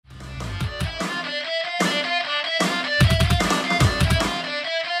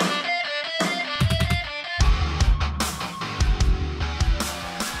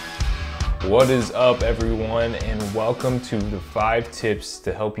What is up, everyone, and welcome to the 5 tips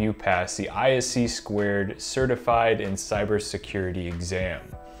to help you pass the ISC Squared Certified in Cybersecurity exam.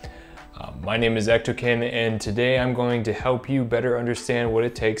 My name is Ektoken, and today I'm going to help you better understand what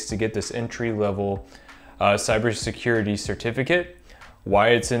it takes to get this entry-level cybersecurity certificate, why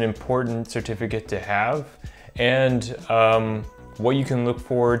it's an important certificate to have, and what you can look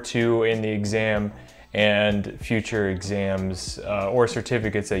forward to in the exam and future exams or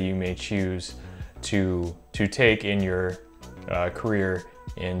certificates that you may choose to take in your career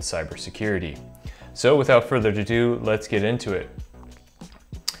in cybersecurity. So without further ado, let's get into it.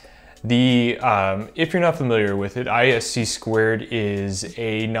 If you're not familiar with it, ISC Squared is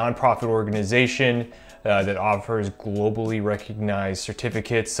a nonprofit organization that offers globally recognized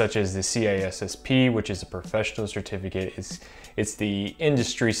certificates such as the CISSP, which is a professional certificate. It's the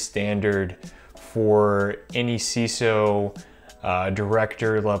industry standard for any CISO,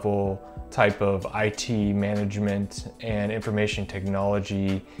 director level type of IT management and information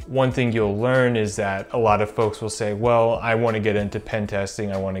technology. One thing you'll learn is that a lot of folks will say, well, I want to get into pen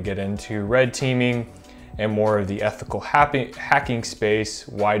testing, I want to get into red teaming and more of the ethical hacking space.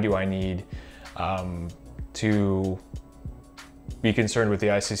 Why do I need to be concerned with the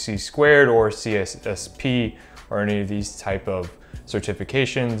ISC Squared or CISSP or any of these type of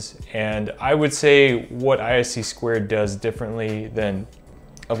certifications? And I would say what ISC Squared does differently than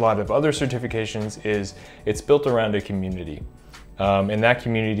a lot of other certifications is it's built around a community. And that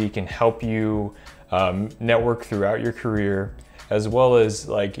community can help you network throughout your career, as well as,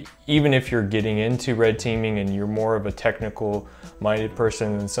 like, even if you're getting into red teaming and you're more of a technical minded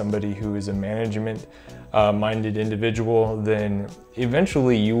person than somebody who is a management minded individual, then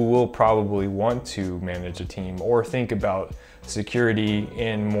eventually you will probably want to manage a team or think about security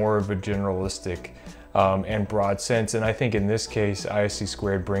in more of a generalistic and broad sense. And I think in this case, ISC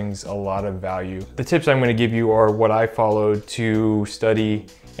Squared brings a lot of value. The tips I'm going to give you are what I followed to study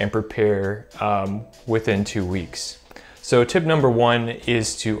and prepare within 2 weeks. So tip number 1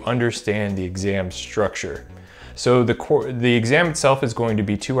 is to understand the exam structure. So the exam itself is going to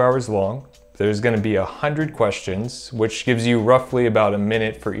be 2 hours long. There's going to be 100 questions, which gives you roughly about a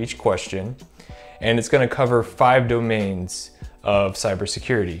minute for each question. And it's going to cover 5 domains of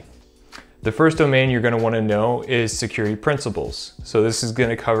cybersecurity. The first domain you're going to want to know is security principles. So this is going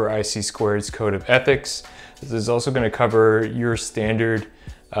to cover ISC Squared's code of ethics. This is also going to cover your standard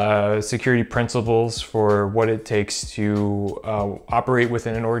security principles for what it takes to operate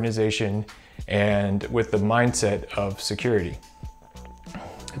within an organization and with the mindset of security.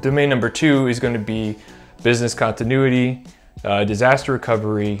 Domain number 2 is going to be business continuity, disaster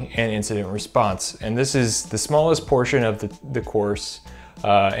recovery, and incident response. And this is the smallest portion of the course,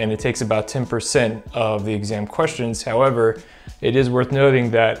 and it takes about 10% of the exam questions. However, it is worth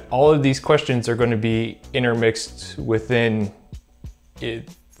noting that all of these questions are going to be intermixed within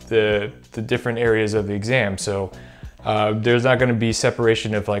the different areas of the exam. So there's not going to be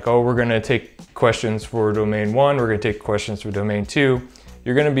separation of like, oh, we're going to take questions for domain 1, we're going to take questions for domain 2.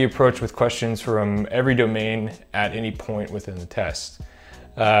 You're going to be approached with questions from every domain at any point within the test.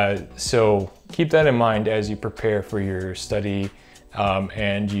 So keep that in mind as you prepare for your study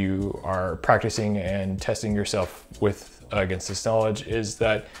and you are practicing and testing yourself against this knowledge, is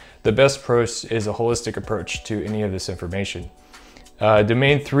that the best approach is a holistic approach to any of this information.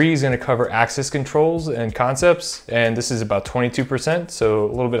 Domain 3 is going to cover access controls and concepts, and this is about 22%, so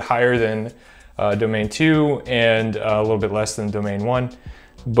a little bit higher than domain 2 and a little bit less than domain 1.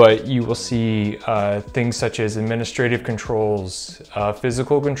 But you will see things such as administrative controls,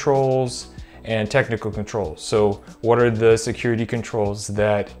 physical controls, and technical controls. So what are the security controls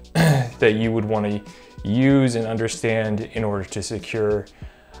that you would want to use and understand in order to secure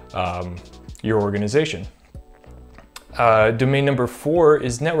your organization? Domain number 4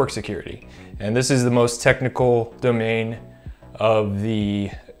 is network security. And this is the most technical domain of the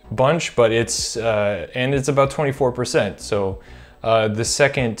bunch, but it's about 24%. So the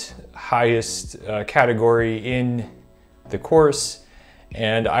second highest category in the course.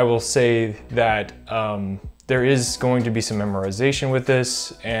 And I will say that there is going to be some memorization with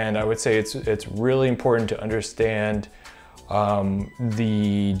this, and I would say it's really important to understand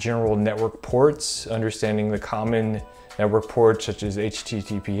the general network ports, understanding the common network ports such as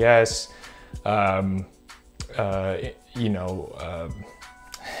HTTPS,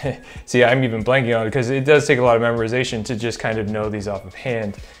 see, I'm even blanking on it because it does take a lot of memorization to just kind of know these off of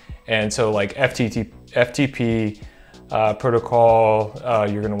hand. And so like FTP protocol,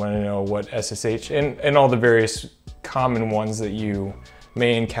 you're going to want to know what SSH and all the various common ones that you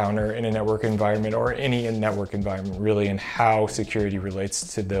may encounter in a network environment or any network environment really, and how security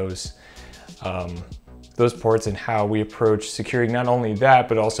relates to those. those ports and how we approach securing not only that,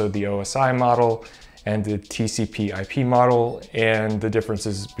 but also the OSI model and the TCP IP model, and the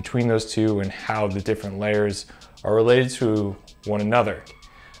differences between those two and how the different layers are related to one another.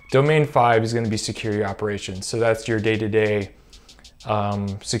 Domain 5 is going to be security operations. So that's your day-to-day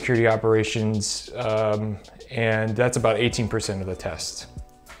security operations, and that's about 18% of the test.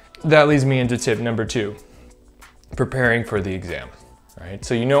 That leads me into tip number 2, preparing for the exam. Right?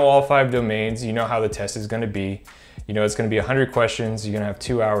 So you know all 5 domains, you know how the test is going to be, you know it's going to be 100 questions, you're going to have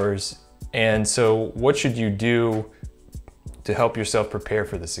 2 hours. And so what should you do to help yourself prepare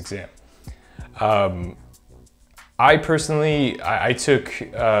for this exam? I personally, I took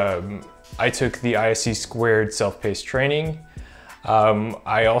the ISC squared self-paced training.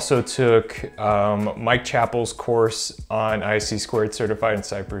 I also took Mike Chappell's course on ISC squared certified in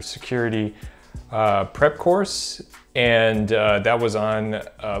cybersecurity prep course. And that was on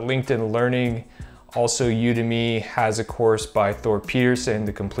LinkedIn Learning. Also, Udemy has a course by Thor Peterson,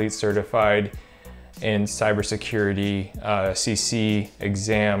 the complete certified in cybersecurity CC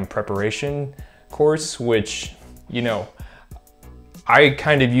exam preparation course, which, you know, I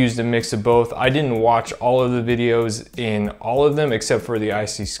kind of used a mix of both. I didn't watch all of the videos in all of them except for the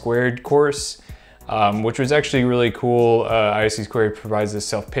ISC squared course, which was actually really cool. ISC squared provides a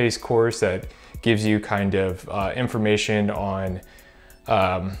self-paced course that gives you kind of information on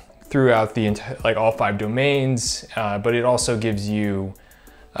throughout the entire, like all 5 domains, but it also gives you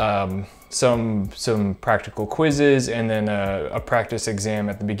some practical quizzes and then a practice exam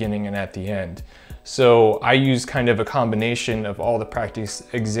at the beginning and at the end. So I use kind of a combination of all the practice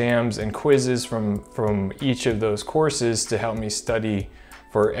exams and quizzes from each of those courses to help me study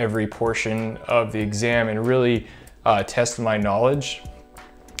for every portion of the exam and really test my knowledge.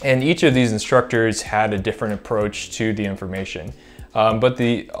 And each of these instructors had a different approach to the information. But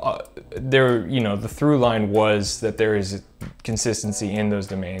the through line was that there is consistency in those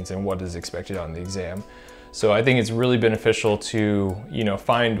domains and what is expected on the exam. So I think it's really beneficial to, you know,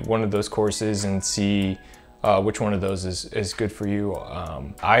 find one of those courses and see which one of those is good for you.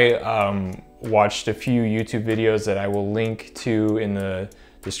 I watched a few YouTube videos that I will link to in the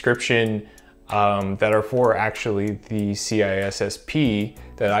description that are for actually the CISSP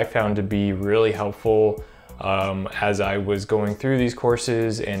that I found to be really helpful as I was going through these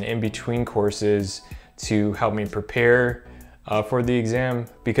courses and in between courses to help me prepare for the exam,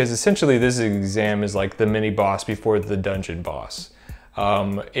 because essentially this exam is like the mini boss before the dungeon boss.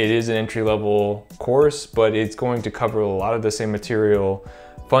 It is an entry-level course, but it's going to cover a lot of the same material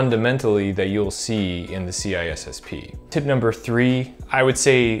fundamentally that you'll see in the CISSP. Tip number 3, I would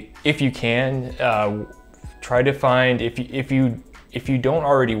say if you can, try to find, if you don't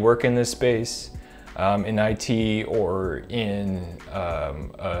already work in this space, in IT or in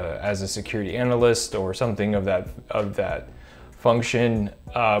as a security analyst or something of that function,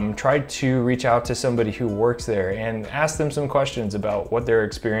 try to reach out to somebody who works there and ask them some questions about what their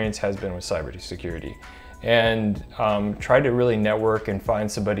experience has been with cybersecurity, and try to really network and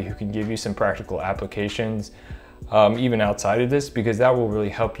find somebody who can give you some practical applications even outside of this, because that will really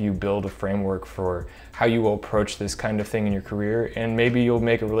help you build a framework for how you will approach this kind of thing in your career. And maybe you'll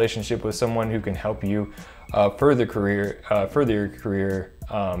make a relationship with someone who can help you further your career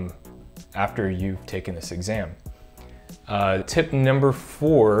after you've taken this exam. Tip number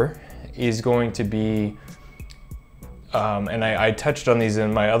 4 is going to be, and I touched on these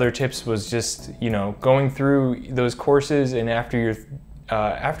in my other tips, was just, you know, going through those courses, and after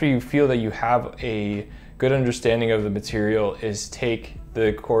you feel that you have a good understanding of the material, is take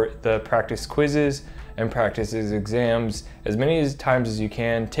the practice quizzes and practice exams as many times as you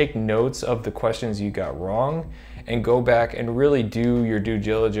can. Take notes of the questions you got wrong and go back and really do your due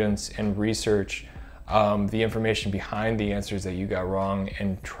diligence and research the information behind the answers that you got wrong,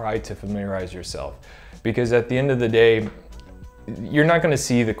 and try to familiarize yourself. Because at the end of the day, you're not going to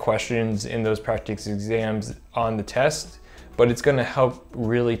see the questions in those practice exams on the test, but it's going to help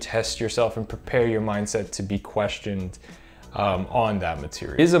really test yourself and prepare your mindset to be questioned on that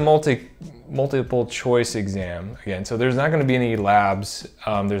material. It is a multiple choice exam again, so there's not going to be any labs,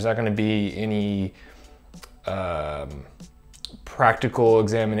 there's not going to be any practical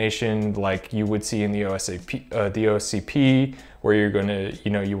examination like you would see in the OSCP, where you're going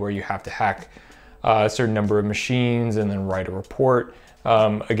to, where you have to hack a certain number of machines and then write a report.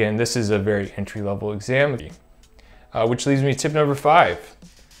 Again, this is a very entry-level exam, which leads me to tip number 5.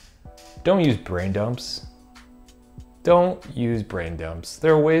 Don't use brain dumps. Don't use brain dumps.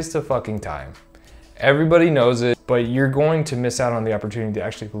 They're a waste of fucking time. Everybody knows it, but you're going to miss out on the opportunity to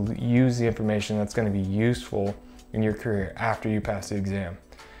actually use the information that's going to be useful in your career after you pass the exam.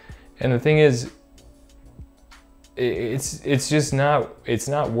 And the thing is, it's just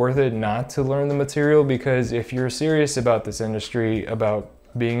not worth it not to learn the material, because if you're serious about this industry, about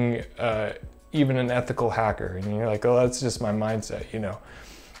being even an ethical hacker, and you're like, oh, that's just my mindset, you know,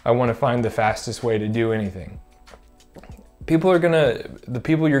 I want to find the fastest way to do anything. The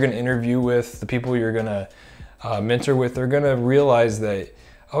people you're gonna interview with, the people you're gonna mentor with, they're gonna realize that,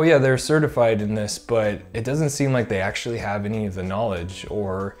 oh yeah, they're certified in this, but it doesn't seem like they actually have any of the knowledge,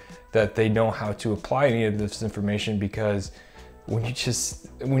 or that they know how to apply any of this information, because when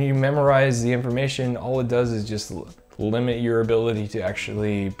you memorize the information, all it does is just limit your ability to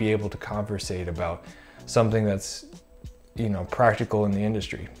actually be able to conversate about something that's, you know, practical in the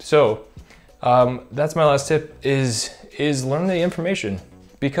industry. So that's my last tip, is learn the information,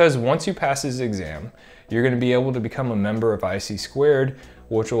 because once you pass this exam, you're going to be able to become a member of ISC Squared,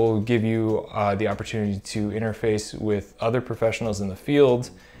 which will give you the opportunity to interface with other professionals in the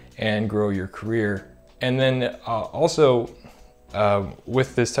field and grow your career. And then also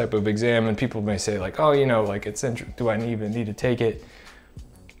with this type of exam, and people may say like, oh, you know, like do I even need to take it?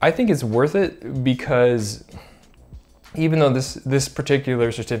 I think it's worth it, because even though this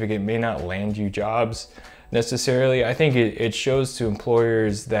particular certificate may not land you jobs necessarily, I think it shows to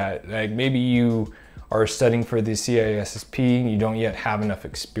employers that, like, maybe you are studying for the CISSP, you don't yet have enough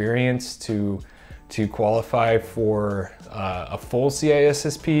experience to qualify for a full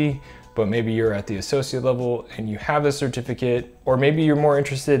CISSP, but maybe you're at the associate level and you have a certificate, or maybe you're more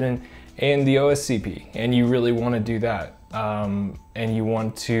interested in the OSCP and you really want to do that, and you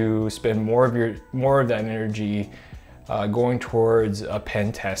want to spend more of that energy going towards a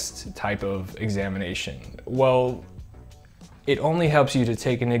pen test type of examination. Well, it only helps you to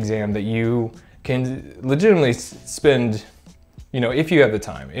take an exam that you can legitimately spend, you know, if you have the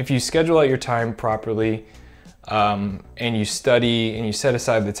time. If you schedule out your time properly, and you study and you set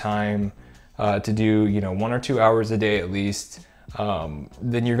aside the time to do, you know, 1 or 2 hours a day at least,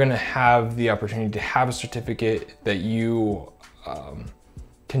 then you're gonna have the opportunity to have a certificate that you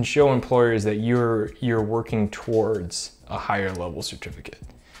can show employers that you're working towards a higher level certificate,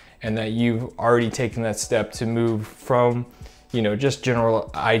 and that you've already taken that step to move from, you know, just general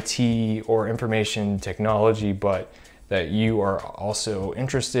IT or information technology, but that you are also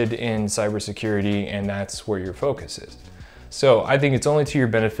interested in cybersecurity, and that's where your focus is. So I think it's only to your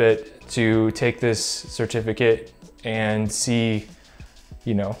benefit to take this certificate and see,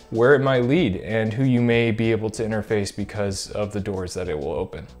 you know, where it might lead and who you may be able to interface because of the doors that it will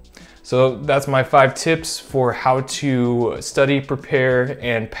open. So that's my 5 tips for how to study, prepare,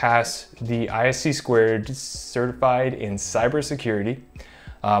 and pass the ISC Squared certified in cybersecurity.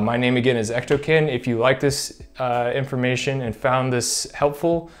 My name again is Ectokin. If you like this information and found this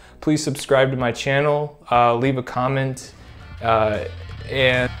helpful, please subscribe to my channel, leave a comment,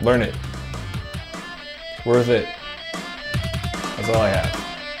 and learn it. It's worth it. That's all I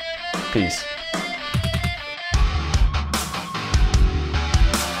have. Peace.